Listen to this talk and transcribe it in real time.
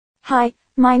Hi,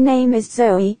 my name is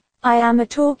Zoe. I am a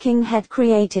talking head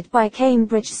created by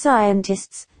Cambridge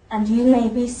scientists, and you may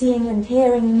be seeing and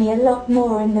hearing me a lot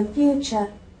more in the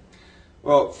future.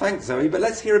 Well, thanks, Zoe, but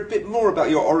let's hear a bit more about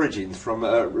your origins from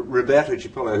Roberto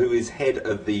Cipolla, who is head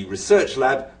of the research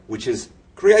lab which has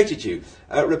created you.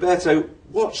 Roberto,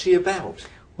 what's she about?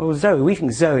 Well, Zoe, we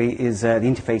think Zoe is the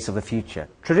interface of the future.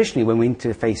 Traditionally, when we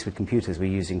interface with computers, we're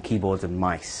using keyboards and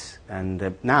mice,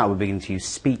 and now we're beginning to use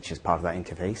speech as part of that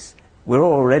interface. We're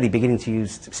already beginning to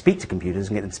speak to computers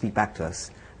and get them to speak back to us,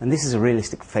 and this is a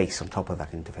realistic face on top of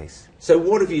that interface. So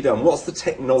what have you done? What's the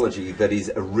technology that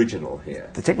is original here?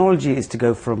 The technology is to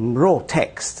go from raw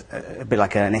text, a bit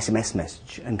like an SMS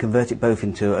message, and convert it both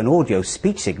into an audio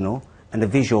speech signal and a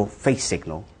visual face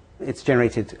signal. It's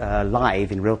generated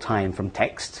live in real time from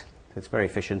text, so it's very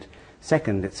efficient.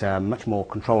 Second, it's much more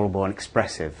controllable and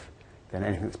expressive than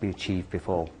anything that's been achieved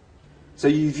before. So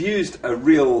you've used a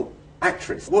real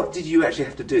actress. What did you actually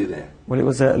have to do there? Well, it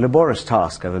was a laborious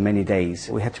task over many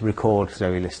days. We had to record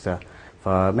Zoe Lister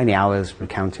for many hours,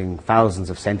 recounting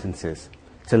thousands of sentences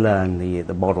to learn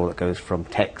the model that goes from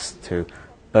text to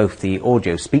both the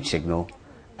audio speech signal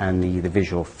and the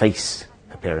visual face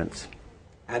appearance.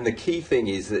 And the key thing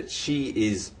is that she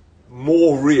is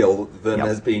more real than Yep.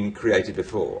 has been created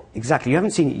before. Exactly. You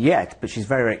haven't seen it yet, but she's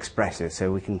very expressive,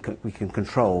 so we can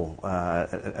control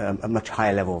a much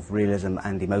higher level of realism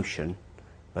and emotion,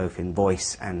 both in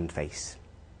voice and face.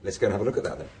 Let's go and have a look at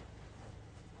that then.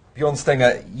 Bjorn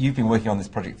Stenger, you've been working on this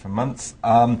project for months.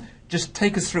 Just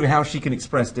take us through how she can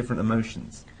express different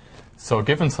emotions. So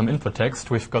given some input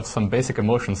text, we've got some basic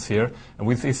emotions here, and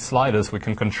with these sliders we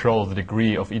can control the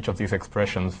degree of each of these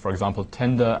expressions. For example,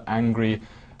 tender, angry,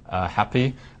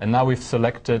 happy, and now we've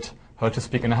selected her to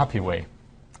speak in a happy way.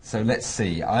 So let's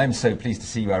see. I'm so pleased to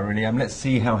see you, I really am. Let's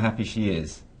see how happy she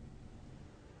is.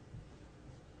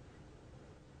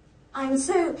 I'm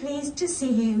so pleased to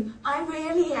see you. I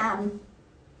really am.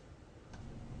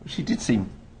 She did seem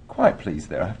quite pleased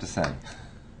there, I have to say.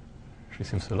 She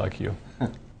seems to like you.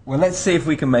 Well, let's see if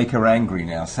we can make her angry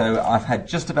now. So I've had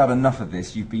just about enough of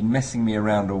this. You've been messing me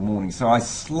around all morning. So I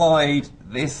slide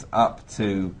this up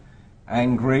to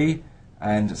angry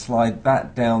and slide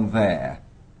that down there.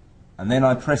 And then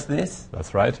I press this.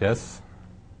 That's right, yes.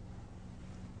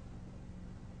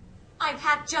 I've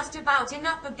had just about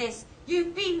enough of this.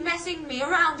 You've been messing me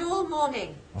around all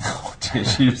morning. Oh dear,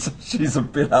 she's a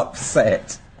bit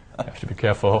upset. You have to be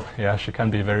careful. Yeah, she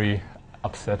can be very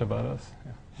upset about us.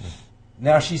 Yeah.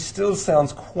 Now, she still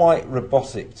sounds quite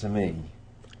robotic to me.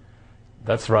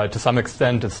 That's right. To some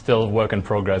extent, it's still work in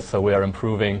progress. So we are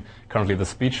improving currently the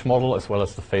speech model as well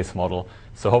as the face model.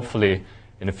 So hopefully,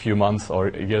 in a few months or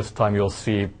a year's time, you'll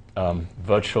see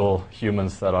virtual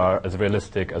humans that are as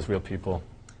realistic as real people.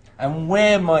 And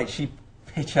where might she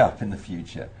pitch up in the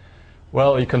future?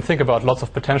 Well, you can think about lots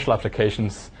of potential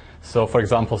applications. So, for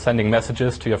example, sending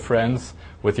messages to your friends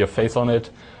with your face on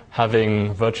it,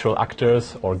 having virtual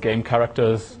actors or game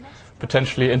characters,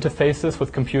 potentially interfaces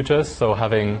with computers, so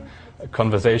having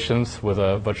conversations with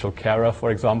a virtual carer,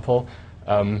 for example,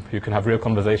 you can have real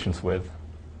conversations with.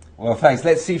 Well, thanks.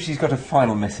 Let's see if she's got a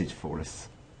final message for us.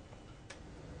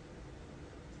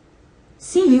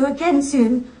 See you again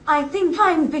soon. I think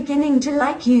I'm beginning to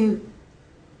like you.